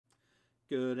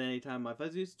Good anytime, my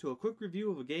fuzzies, to a quick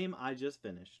review of a game I just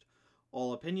finished.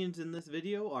 All opinions in this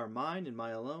video are mine and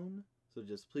mine alone, so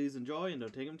just please enjoy and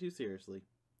don't take them too seriously.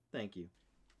 Thank you.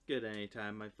 Good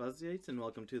anytime, my fuzzies, and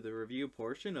welcome to the review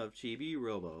portion of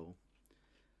Chibi-Robo.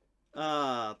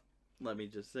 Let me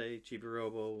just say,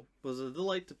 Chibi-Robo was a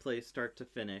delight to play start to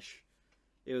finish.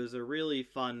 It was a really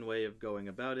fun way of going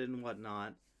about it and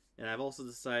whatnot, and I've also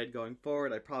decided going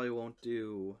forward I probably won't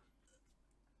do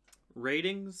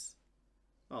ratings.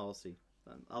 Oh, we'll see.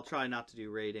 I'll try not to do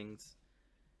ratings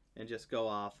and just go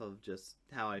off of just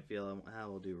how I feel and how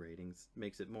we'll do ratings.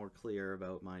 Makes it more clear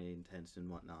about my intent and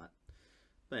whatnot.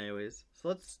 But anyways, so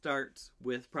let's start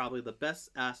with probably the best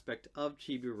aspect of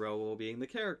Chibi-Robo being the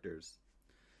characters.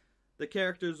 The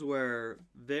characters were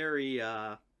very,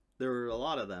 there were a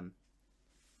lot of them.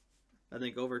 I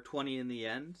think over 20 in the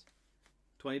end.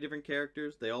 20 different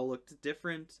characters. They all looked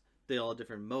different. They all had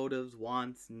different motives,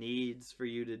 wants, needs for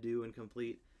you to do and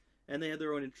complete. And they had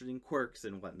their own interesting quirks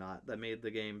and whatnot that made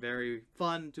the game very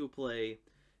fun to play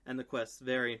and the quests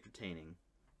very entertaining.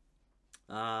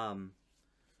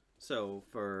 So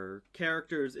for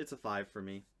characters, it's a 5 for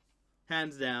me.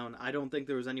 Hands down, I don't think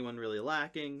there was anyone really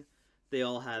lacking. They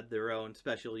all had their own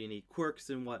special unique quirks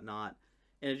and whatnot.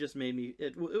 And it just made me,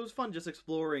 it was fun just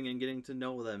exploring and getting to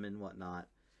know them and whatnot.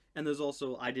 And there's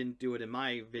also, I didn't do it in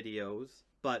my videos,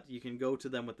 but you can go to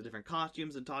them with the different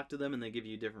costumes and talk to them, and they give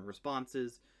you different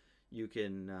responses. You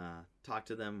can talk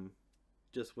to them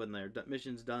just when their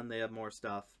mission's done. They have more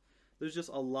stuff. There's just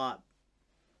a lot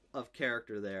of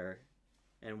character there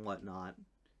and whatnot,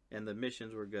 and the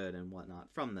missions were good and whatnot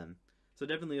from them. So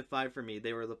definitely a 5 for me.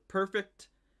 They were the perfect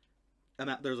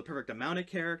amount. There was a perfect amount of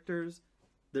characters.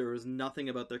 There was nothing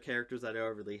about their characters that I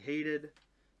overly hated.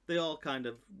 They all kind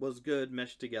of was good,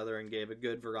 meshed together, and gave a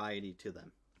good variety to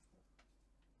them.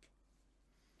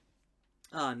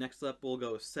 Next up, we'll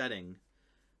go setting.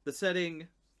 The setting,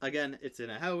 again, it's in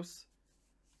a house.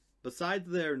 Besides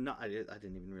their, I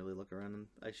didn't even really look around.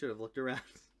 I should have looked around.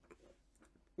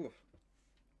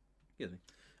 Excuse me.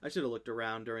 I should have looked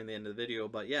around during the end of the video,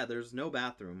 but yeah, there's no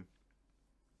bathroom,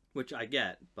 which I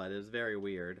get, but it's very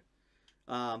weird.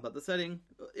 But the setting,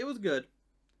 it was good.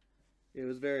 It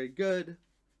was very good.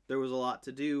 There was a lot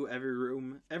to do.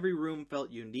 Every room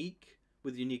felt unique,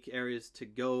 with unique areas to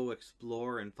go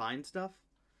explore and find stuff.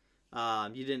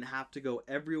 You didn't have to go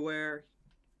everywhere,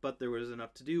 but there was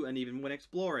enough to do. And even when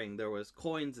exploring, there was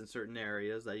coins in certain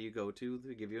areas that you go to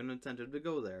give you an incentive to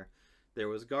go there. There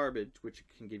was garbage, which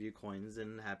can give you coins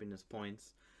and happiness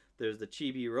points. There's the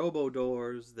Chibi-Robo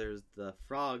doors. There's the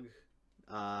frog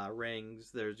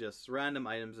rings. There's just random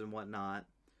items and whatnot.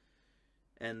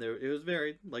 And it was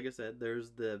varied. Like I said,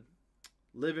 there's the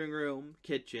living room,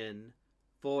 kitchen,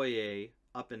 foyer,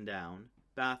 up and down,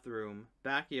 bathroom,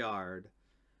 backyard,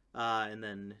 and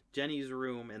then Jenny's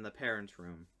room and the parents'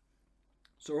 room.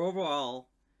 So overall,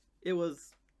 it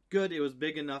was good. It was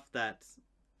big enough that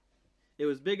there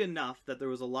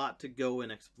was a lot to go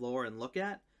and explore and look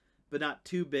at, but not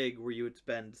too big where you would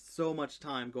spend so much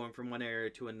time going from one area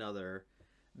to another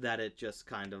that it just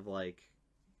kind of like,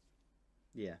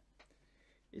 yeah,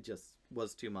 it just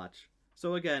was too much.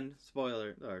 So again,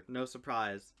 spoiler, or no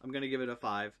surprise, I'm going to give it a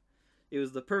 5. It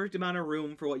was the perfect amount of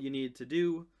room for what you needed to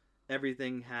do.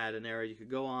 Everything had an area you could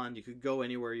go on. You could go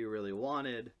anywhere you really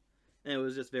wanted. And it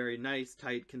was just very nice,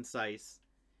 tight, concise,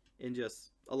 and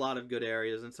just a lot of good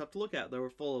areas and stuff to look at. They were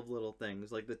full of little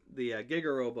things, like the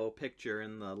Giga-Robo picture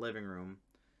in the living room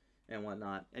and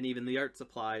whatnot. And even the art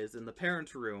supplies in the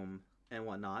parents' room and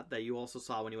whatnot that you also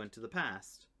saw when you went to the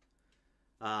past.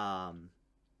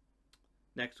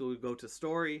 Next we'll go to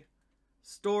story.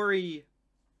 Story,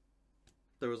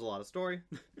 there was a lot of story.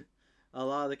 A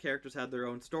lot of the characters had their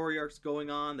own story arcs going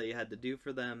on that you had to do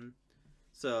for them.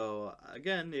 So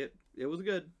again, it was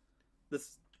good.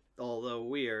 This, although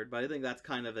weird, but I think that's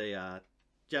kind of a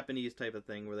Japanese type of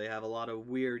thing where they have a lot of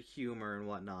weird humor and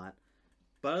whatnot.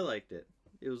 But I liked it.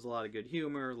 It was a lot of good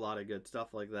humor, a lot of good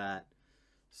stuff like that.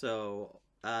 So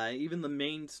even the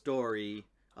main story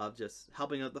of just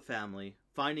helping out the family,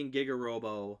 finding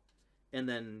Giga-Robo, and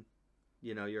then,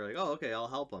 you know, you're like, oh, okay, I'll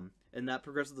help him. And that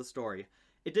progresses the story.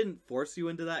 It didn't force you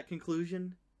into that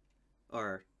conclusion,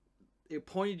 or it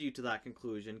pointed you to that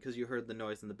conclusion because you heard the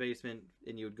noise in the basement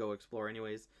and you would go explore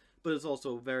anyways. But it's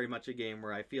also very much a game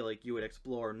where I feel like you would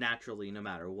explore naturally no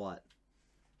matter what.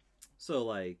 So,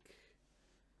 like,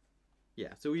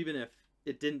 yeah, so even if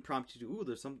it didn't prompt you to, ooh,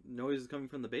 there's some noises coming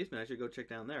from the basement, I should go check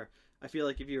down there. I feel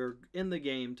like if you're in the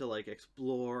game to, like,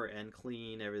 explore and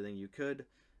clean everything you could,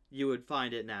 you would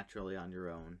find it naturally on your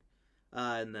own.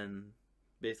 And then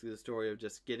basically the story of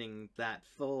just getting that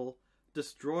full,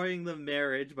 destroying the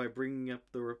marriage by bringing up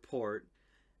the report,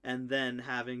 and then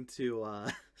having to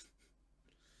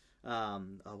oh,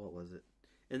 what was it?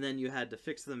 And then you had to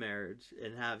fix the marriage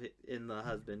and have it, and the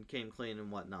husband came clean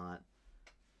and whatnot.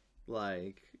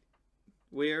 Like,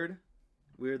 weird.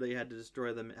 Weird that you had to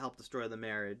help destroy the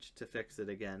marriage to fix it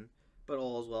again. But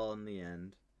all's well in the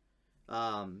end.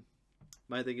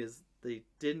 My thing is, they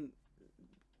didn't...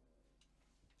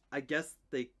 I guess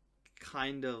they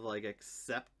kind of, like,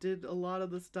 accepted a lot of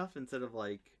the stuff instead of,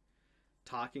 like,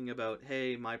 talking about,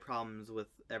 hey, my problems with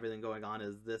everything going on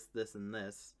is this, this, and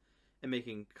this. And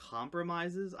making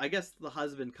compromises. I guess the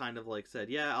husband kind of like said,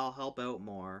 yeah, I'll help out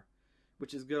more,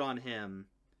 which is good on him.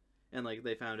 And like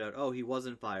they found out, oh, he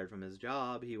wasn't fired from his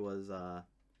job. He was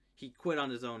he quit on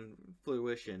his own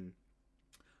fruition,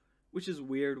 which is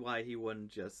weird why he wouldn't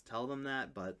just tell them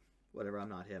that, but whatever, I'm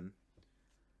not him.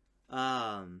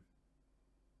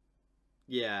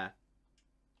 Yeah.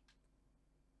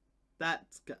 That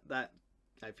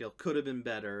I feel could have been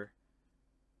better.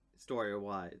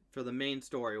 Story-wise, for the main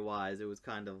story-wise, it was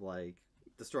kind of like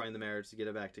destroying the marriage to get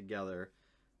it back together.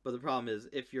 But the problem is,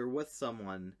 if you're with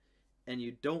someone and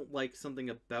you don't like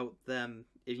something about them,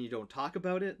 if you don't talk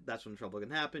about it, that's when trouble can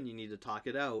happen. You need to talk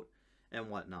it out and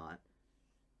whatnot.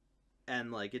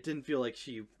 And like, it didn't feel like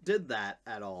she did that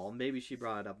at all. Maybe she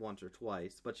brought it up once or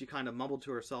twice, but she kind of mumbled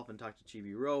to herself and talked to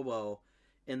Chibi-Robo,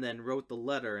 and then wrote the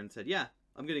letter and said, yeah,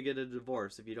 I'm gonna get a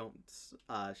divorce if you don't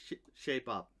shape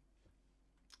up.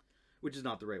 Which is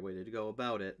not the right way to go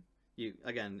about it.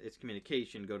 Again, it's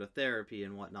communication. Go to therapy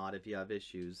and whatnot if you have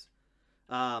issues.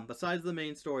 Besides the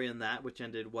main story in that, which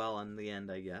ended well in the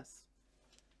end, I guess,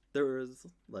 there was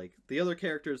like the other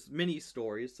characters' mini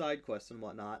stories, side quests and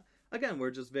whatnot. Again, were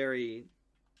just very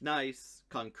nice,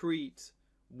 concrete,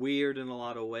 weird in a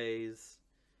lot of ways.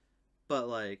 But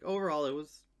like overall, it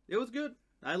was good.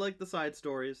 I liked the side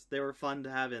stories. They were fun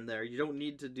to have in there. You don't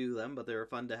need to do them, but they were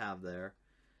fun to have there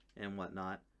and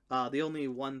whatnot. The only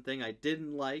one thing I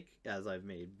didn't like, as I've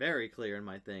made very clear in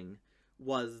my thing,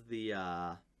 was the,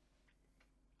 I'll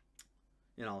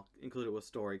include it with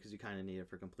story because you kind of need it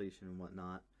for completion and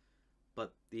whatnot.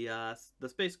 But the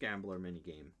Space Gambler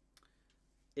minigame.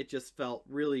 It just felt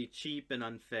really cheap and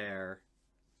unfair,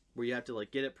 where you have to,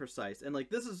 like, get it precise. And, like,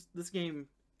 this game,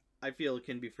 I feel,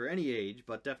 can be for any age,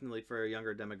 but definitely for a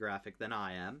younger demographic than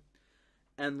I am.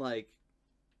 And, like,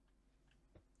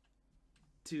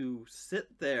 to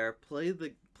sit there, play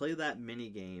that mini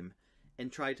game,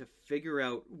 and try to figure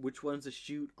out which ones to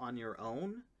shoot on your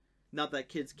own. Not that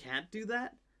kids can't do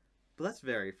that, but that's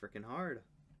very freaking hard.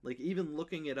 Like, even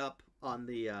looking it up on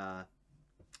the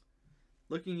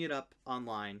looking it up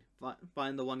online,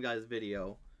 find the one guy's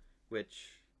video, which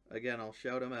again I'll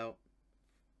shout him out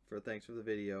for thanks for the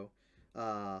video.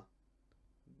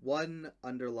 1__up_bros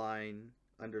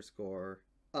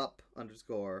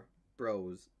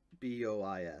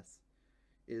BOIS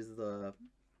is the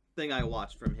thing I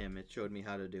watched from him. It showed me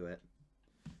how to do it.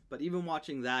 But even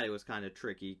watching that, it was kind of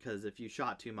tricky, because if you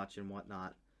shot too much and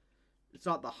whatnot, it's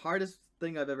not the hardest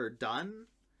thing I've ever done,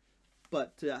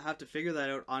 but to have to figure that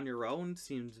out on your own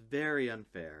seems very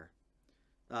unfair.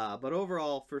 But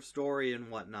overall, for story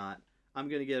and whatnot, I'm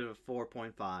going to give it a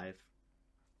 4.5.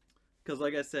 Because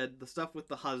like I said, the stuff with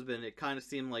the husband, it kind of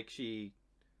seemed like she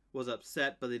was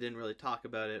upset, but they didn't really talk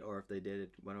about it, or if they did,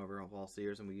 it went over all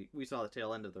years, and we saw the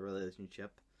tail end of the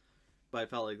relationship. But I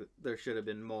felt like there should have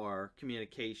been more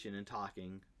communication and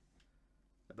talking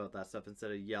about that stuff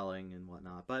instead of yelling and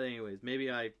whatnot. But anyways,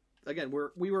 maybe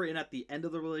we were in at the end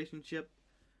of the relationship,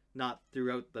 not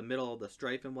throughout the middle of the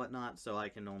strife and whatnot, so I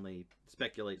can only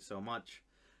speculate so much.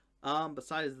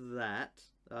 Besides that,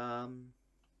 what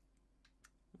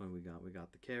do we got? We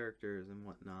got the characters and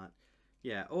whatnot.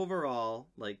 Yeah, overall,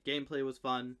 like, gameplay was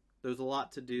fun. There was a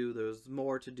lot to do. There was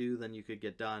more to do than you could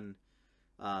get done.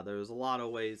 There was a lot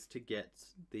of ways to get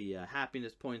the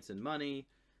happiness points and money.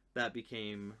 That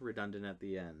became redundant at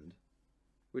the end.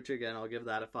 Which, again, I'll give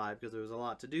that a 5 because there was a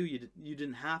lot to do. You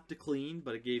didn't have to clean,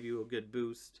 but it gave you a good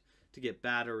boost to get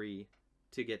battery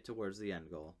to get towards the end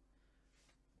goal.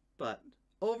 But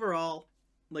overall,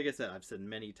 like I said, I've said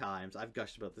many times, I've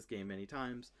gushed about this game many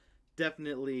times.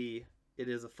 Definitely, it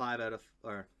is a 5 out of...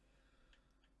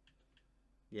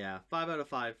 Yeah, 5 out of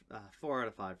 5. 4 out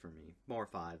of 5 for me. More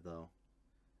 5, though.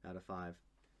 Out of 5.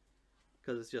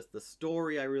 Because it's just the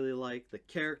story I really like. The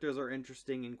characters are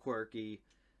interesting and quirky.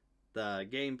 The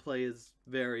gameplay is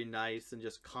very nice and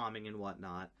just calming and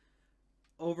whatnot.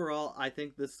 Overall, I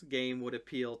think this game would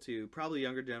appeal to probably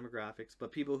younger demographics,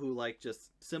 but people who like just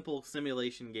simple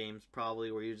simulation games,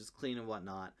 probably, where you just clean and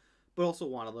whatnot, but also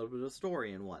want a little bit of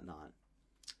story and whatnot.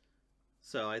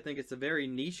 So I think it's a very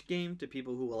niche game to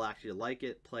people who will actually like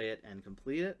it, play it, and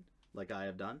complete it, like I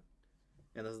have done.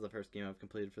 And this is the first game I've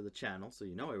completed for the channel, so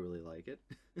you know I really like it.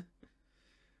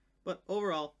 But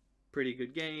overall, pretty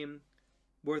good game.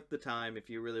 Worth the time if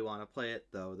you really want to play it,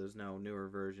 though there's no newer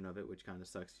version of it, which kind of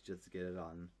sucks. You just get it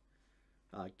on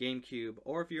GameCube.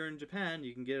 Or if you're in Japan,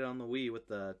 you can get it on the Wii with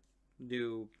the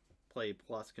new Play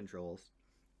Plus controls.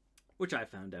 Which I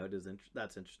found out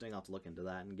that's interesting. I'll have to look into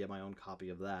that and get my own copy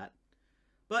of that.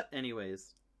 But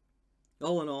anyways,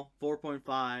 all in all,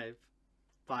 4.5,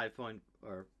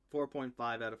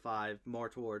 4.5 out of 5, more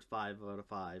towards 5 out of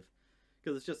 5.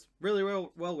 Because it's just really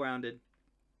well-rounded.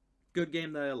 Good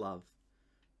game that I love.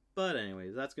 But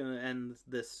anyways, that's going to end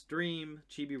this stream,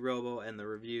 Chibi-Robo, and the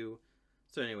review.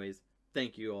 So anyways,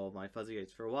 thank you all my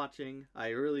Fuzzy8s for watching. I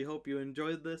really hope you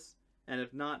enjoyed this. And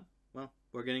if not, well,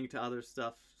 we're getting to other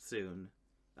stuff soon.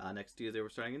 Next Tuesday we're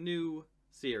starting a new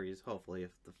series, hopefully,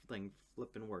 if the thing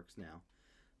flippin' works now.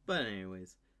 But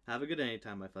anyways, have a good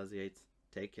anytime, my Fuzzy8s.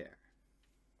 Take care.